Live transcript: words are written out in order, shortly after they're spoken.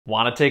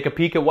Want to take a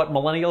peek at what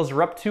millennials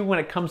are up to when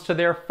it comes to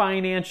their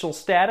financial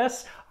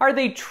status? Are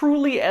they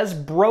truly as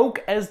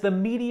broke as the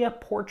media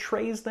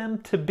portrays them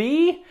to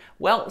be?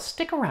 Well,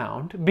 stick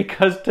around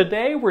because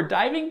today we're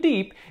diving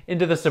deep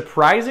into the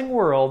surprising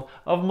world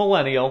of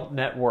millennial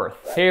net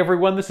worth. Hey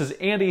everyone, this is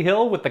Andy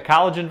Hill with The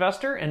College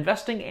Investor,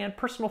 investing and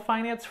personal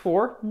finance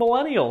for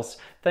millennials.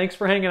 Thanks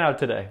for hanging out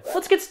today.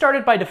 Let's get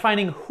started by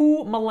defining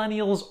who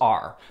millennials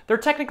are. They're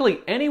technically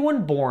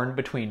anyone born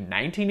between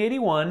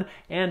 1981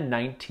 and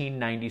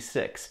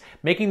 1996,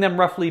 making them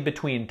roughly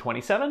between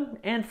 27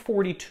 and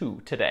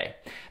 42 today.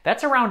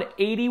 That's around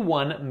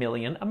 81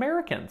 million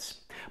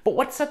Americans. But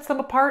what sets them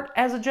apart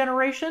as a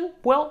generation?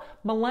 Well,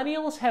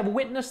 millennials have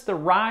witnessed the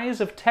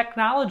rise of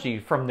technology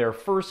from their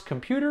first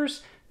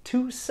computers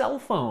to cell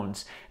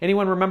phones.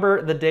 Anyone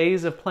remember the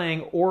days of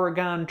playing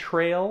Oregon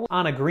Trail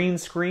on a green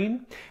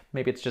screen?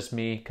 Maybe it's just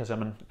me because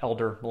I'm an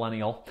elder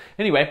millennial.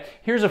 Anyway,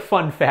 here's a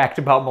fun fact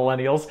about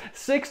millennials.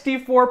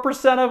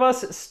 64% of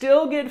us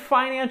still get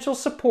financial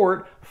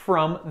support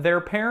from their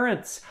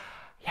parents.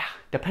 Yeah,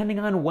 depending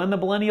on when the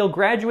millennial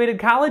graduated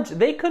college,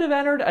 they could have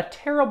entered a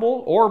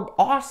terrible or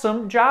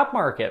awesome job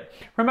market.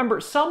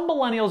 Remember, some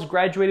millennials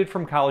graduated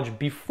from college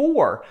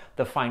before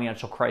the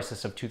financial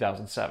crisis of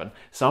 2007,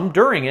 some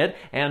during it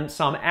and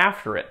some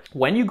after it.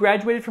 When you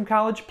graduated from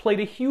college played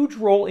a huge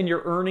role in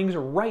your earnings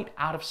right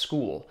out of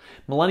school.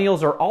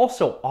 Millennials are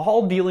also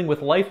all dealing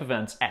with life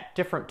events at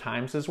different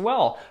times as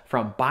well,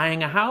 from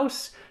buying a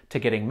house to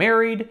getting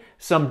married.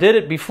 Some did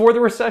it before the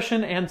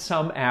recession and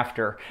some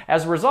after.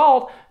 As a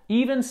result,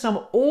 even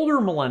some older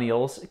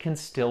millennials can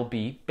still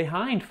be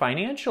behind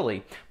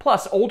financially.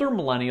 Plus, older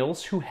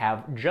millennials who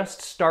have just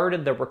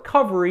started the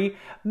recovery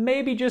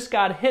maybe just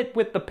got hit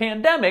with the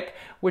pandemic,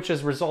 which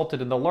has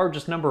resulted in the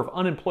largest number of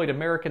unemployed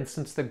Americans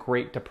since the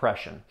Great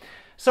Depression.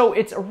 So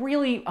it's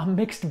really a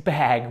mixed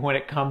bag when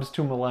it comes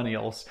to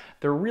millennials.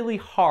 They're really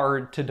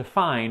hard to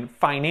define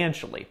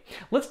financially.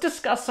 Let's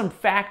discuss some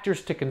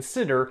factors to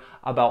consider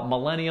about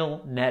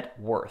millennial net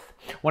worth.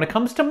 When it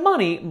comes to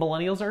money,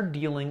 millennials are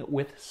dealing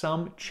with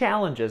some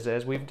challenges,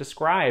 as we've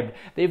described.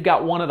 They've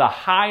got one of the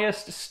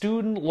highest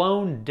student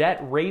loan debt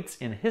rates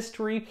in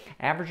history,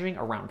 averaging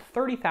around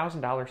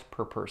 $30,000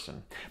 per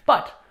person.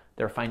 But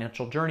their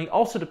financial journey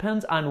also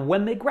depends on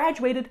when they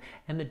graduated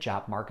and the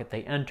job market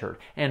they entered.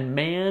 And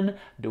man,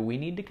 do we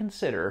need to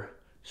consider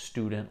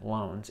student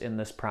loans in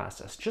this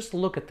process. Just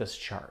look at this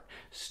chart.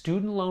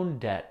 Student loan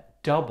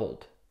debt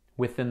doubled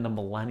within the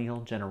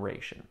millennial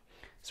generation.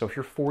 So if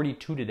you're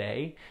 42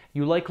 today,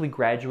 you likely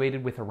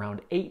graduated with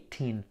around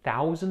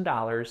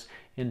 $18,000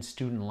 in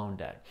student loan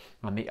debt.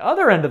 On the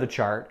other end of the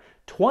chart,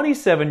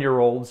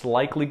 27-year-olds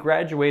likely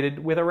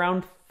graduated with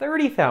around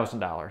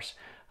 $30,000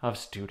 of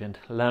student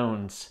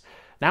loans.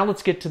 Now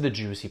let's get to the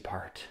juicy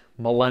part,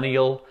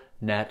 millennial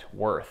net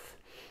worth.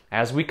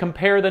 As we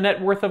compare the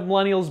net worth of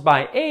millennials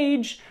by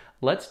age,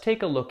 let's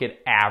take a look at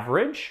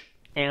average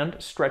and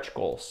stretch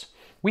goals.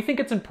 We think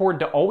it's important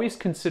to always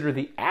consider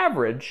the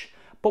average,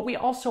 but we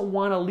also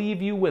want to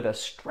leave you with a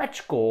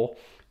stretch goal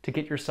to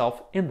get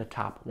yourself in the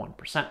top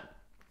 1%.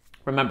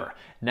 Remember,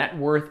 net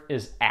worth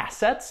is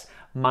assets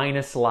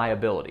minus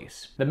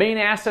liabilities. The main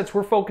assets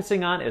we're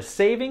focusing on is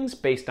savings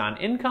based on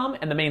income,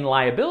 and the main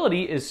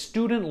liability is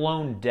student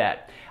loan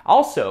debt.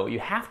 Also, you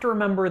have to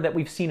remember that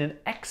we've seen an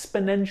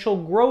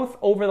exponential growth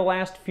over the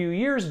last few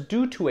years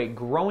due to a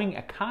growing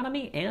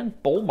economy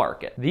and bull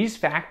market. These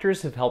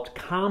factors have helped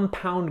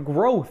compound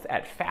growth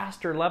at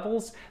faster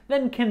levels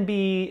than can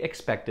be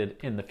expected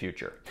in the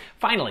future.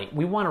 Finally,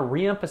 we want to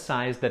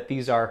reemphasize that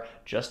these are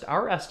just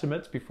our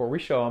estimates before we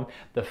show them.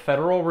 The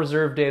Federal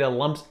Reserve data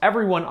lumps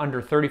everyone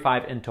under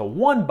 35 into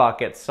one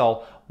bucket,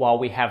 so while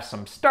we have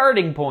some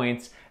starting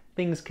points,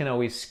 things can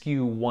always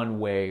skew one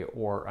way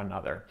or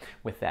another.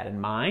 With that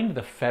in mind,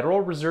 the Federal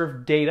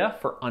Reserve data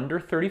for under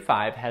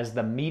 35 has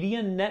the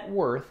median net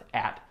worth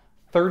at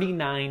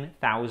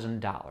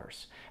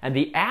 $39,000 and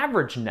the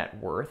average net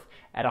worth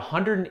at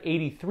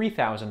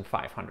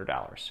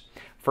 $183,500.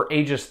 For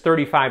ages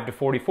 35 to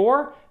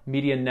 44,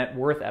 median net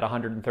worth at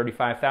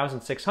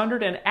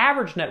 $135,600 and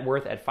average net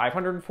worth at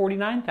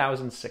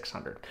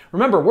 $549,600.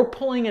 Remember, we're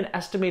pulling and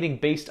estimating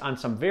based on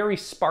some very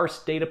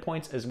sparse data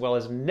points as well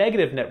as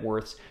negative net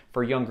worths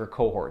for younger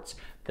cohorts.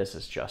 This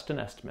is just an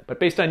estimate, but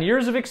based on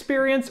years of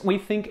experience, we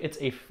think it's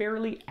a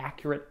fairly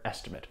accurate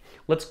estimate.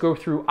 Let's go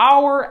through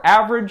our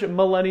average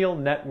millennial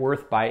net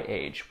worth by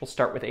age. We'll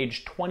start with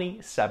age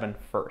 27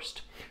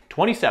 first.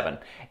 27,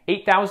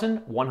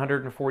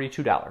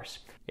 $8,142.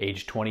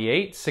 Age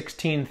 28,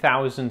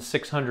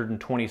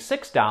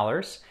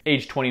 $16,626.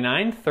 Age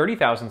 29,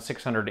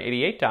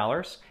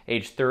 $30,688.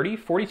 Age 30,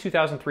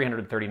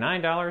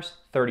 $42,339.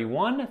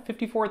 31,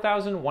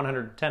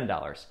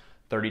 $54,110.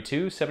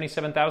 32,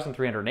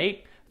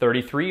 $77,308.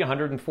 33,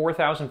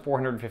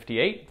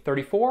 $104,458.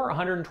 34,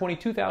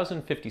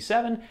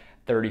 $122,057.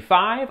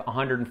 35,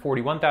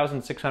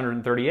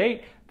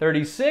 $141,638.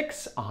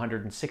 36,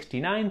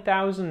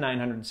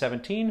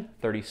 $169,917.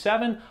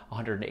 37,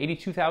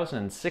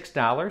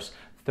 $182,006.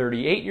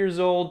 38 years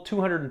old,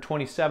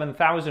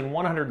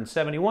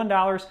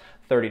 $227,171.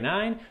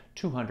 39,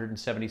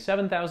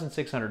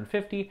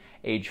 $277,650,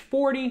 age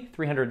 40,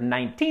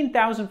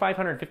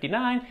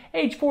 $319,559,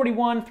 age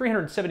 41,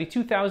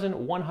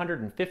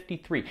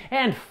 $372,153,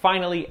 and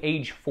finally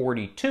age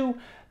 42,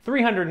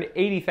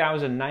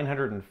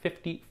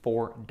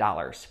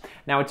 $380,954.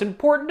 Now, it's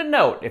important to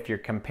note, if you're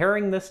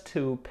comparing this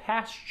to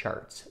past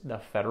charts, the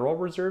Federal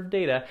Reserve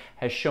data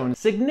has shown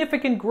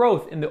significant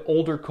growth in the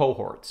older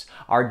cohorts.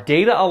 Our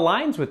data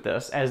aligns with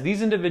this, as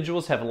these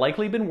individuals have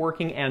likely been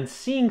working and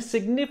seeing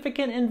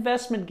significant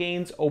investment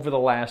gains over the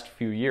last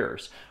few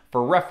years.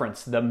 For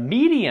reference, the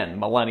median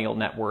millennial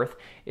net worth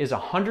is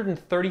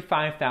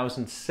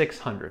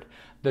 $135,600.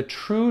 The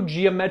true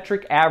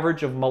geometric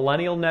average of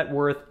millennial net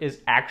worth is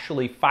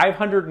actually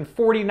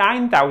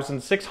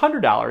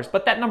 $549,600,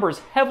 but that number is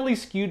heavily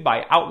skewed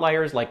by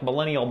outliers like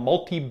millennial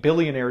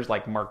multi-billionaires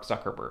like Mark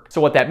Zuckerberg.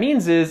 So what that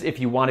means is, if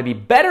you want to be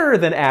better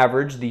than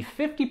average, the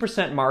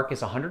 50% mark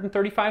is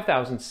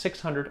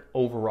 $135,600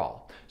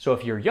 overall. So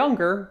if you're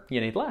younger,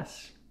 you need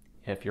less.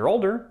 If you're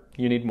older,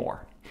 you need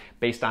more.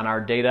 Based on our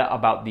data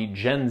about the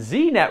Gen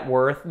Z net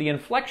worth, the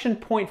inflection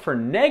point for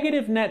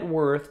negative net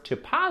worth to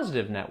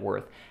positive net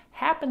worth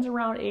happens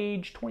around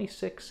age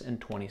 26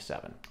 and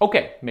 27.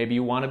 Okay, maybe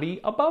you want to be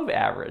above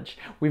average.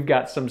 We've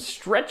got some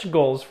stretch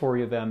goals for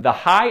you then. The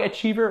High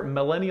Achiever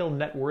Millennial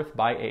Net Worth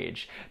by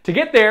Age. To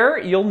get there,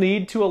 you'll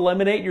need to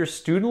eliminate your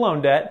student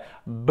loan debt,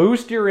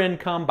 boost your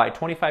income by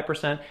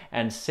 25%,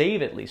 and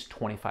save at least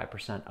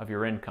 25% of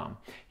your income.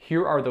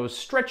 Here are those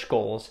stretch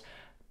goals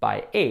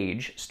by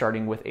age,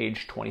 starting with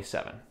age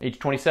 27. Age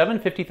 27,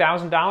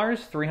 $50,000,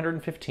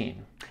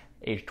 315.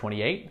 Age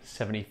 28,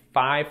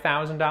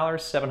 $75,000,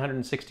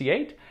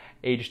 768.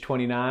 Age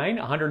 29,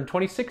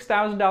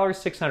 $126,000,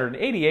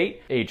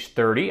 688. Age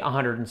 30,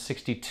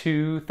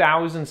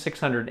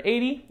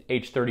 $162,680.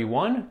 Age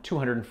 31,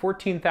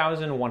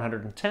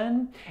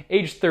 $214,110.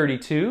 Age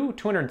 32,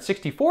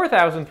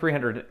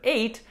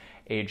 $264,308.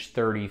 Age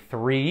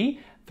 33,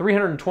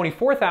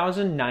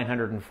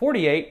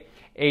 $324,948.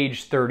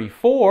 Age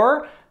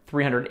 34,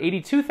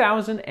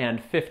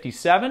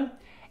 $382,057.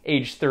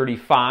 Age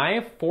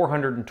 35,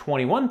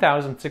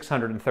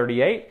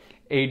 $421,638.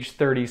 Age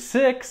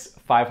 36,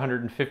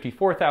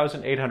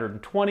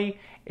 $554,820.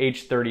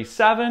 Age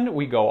 37,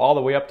 we go all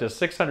the way up to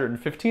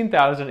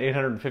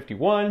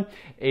 $615,851.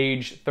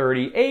 Age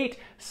 38,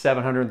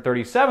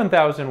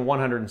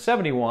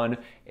 $737,171.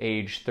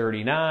 Age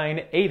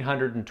 39,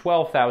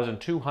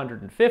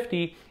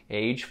 $812,250.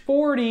 Age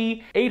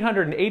 40,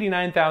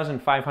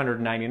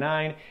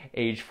 $889,599.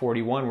 Age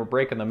 41, we're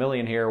breaking the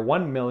million here,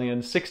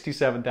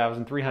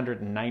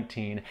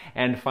 $1,067,319.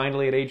 And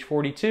finally at age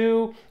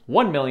 42,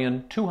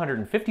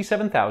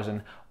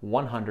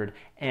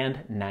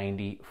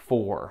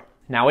 $1,257,194.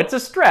 Now, it's a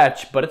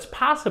stretch, but it's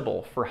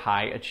possible for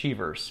high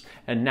achievers.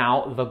 And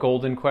now the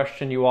golden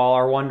question you all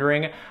are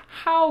wondering,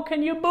 how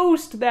can you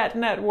boost that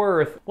net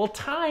worth? Well,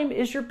 time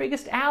is your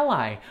biggest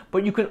ally,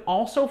 but you can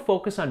also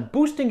focus on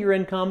boosting your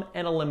income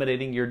and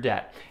eliminating your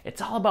debt.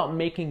 It's all about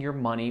making your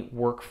money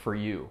work for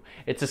you.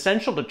 It's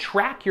essential to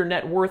track your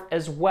net worth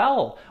as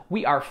well.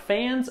 We are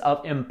fans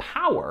of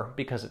Empower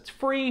because it's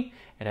free,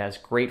 it has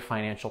great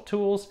financial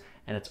tools,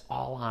 and it's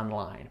all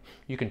online.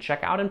 You can check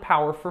out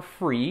Empower for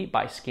free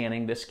by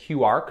scanning this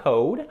QR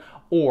code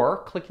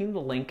or clicking the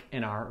link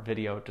in our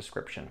video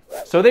description.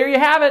 So there you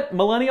have it.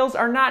 Millennials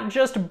are not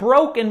just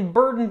broke and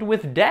burdened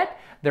with debt.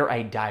 They're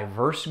a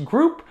diverse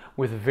group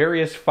with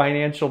various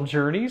financial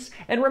journeys.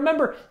 And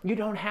remember, you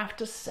don't have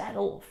to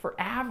settle for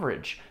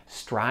average.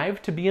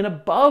 Strive to be an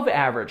above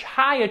average,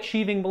 high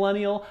achieving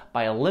millennial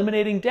by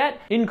eliminating debt,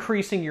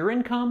 increasing your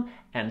income,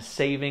 and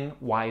saving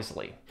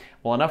wisely.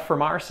 Well, enough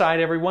from our side,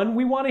 everyone.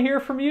 We want to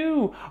hear from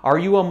you. Are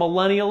you a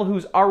millennial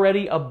who's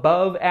already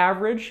above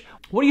average?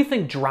 What do you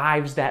think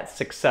drives that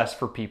success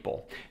for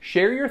people?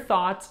 Share your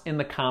thoughts in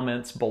the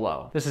comments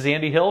below. This is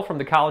Andy Hill from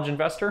The College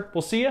Investor.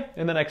 We'll see you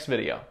in the next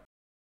video.